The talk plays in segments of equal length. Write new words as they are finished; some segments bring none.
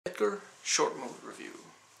Edgar short movie review.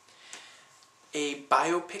 A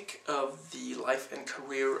biopic of the life and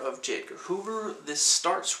career of J. Edgar Hoover. This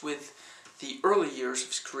starts with the early years of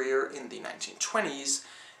his career in the 1920s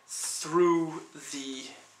through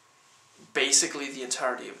basically the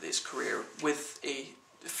entirety of his career, with a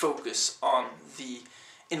focus on the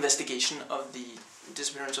investigation of the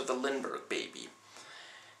disappearance of the Lindbergh baby.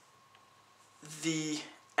 The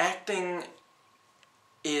acting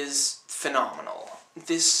is phenomenal.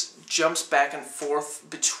 This jumps back and forth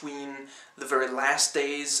between the very last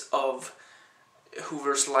days of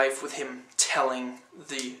Hoover's life, with him telling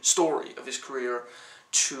the story of his career,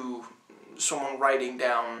 to someone writing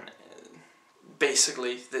down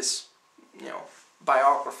basically this,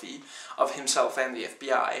 biography of himself and the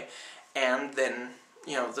FBI, and then,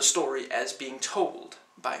 the story as being told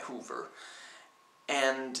by Hoover.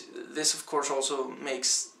 And this, of course, also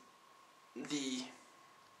makes the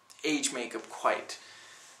age makeup quite,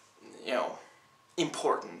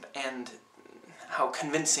 important, and how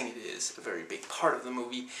convincing it is a very big part of the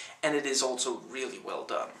movie, and it is also really well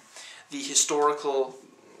done. The historical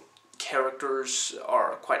characters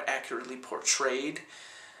are quite accurately portrayed.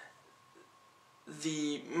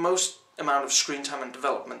 The most amount of screen time and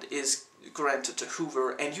development is granted to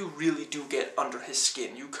Hoover, and you really do get under his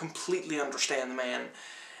skin. You completely understand the man,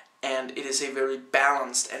 and it is a very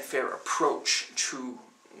balanced and fair approach to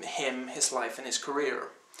him, his life, and his career,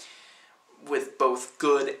 with both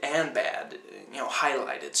good and bad,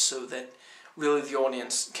 highlighted, so that really the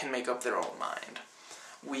audience can make up their own mind.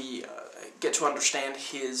 We get to understand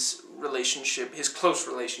his relationship, his close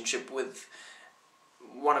relationship with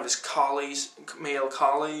one of his colleagues, male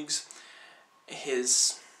colleagues,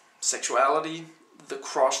 his sexuality. The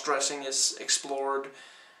cross-dressing is explored,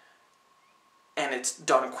 and it's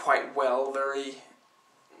done quite well, very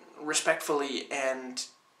respectfully and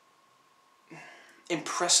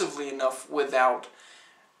impressively enough, without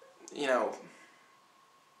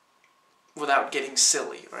getting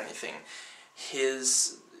silly or anything.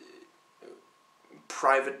 His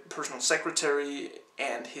private personal secretary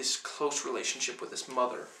and his close relationship with his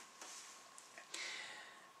mother.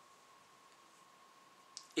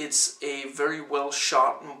 It's a very well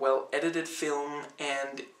shot and well edited film,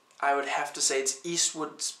 and I would have to say it's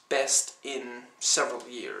Eastwood's best in several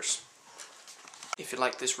years. If you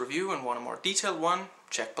like this review and want a more detailed one,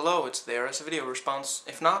 check below, it's there as a video response.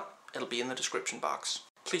 If not, it'll be in the description box.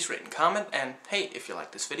 Please rate and comment, and hey, if you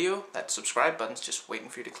like this video, that subscribe button's just waiting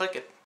for you to click it.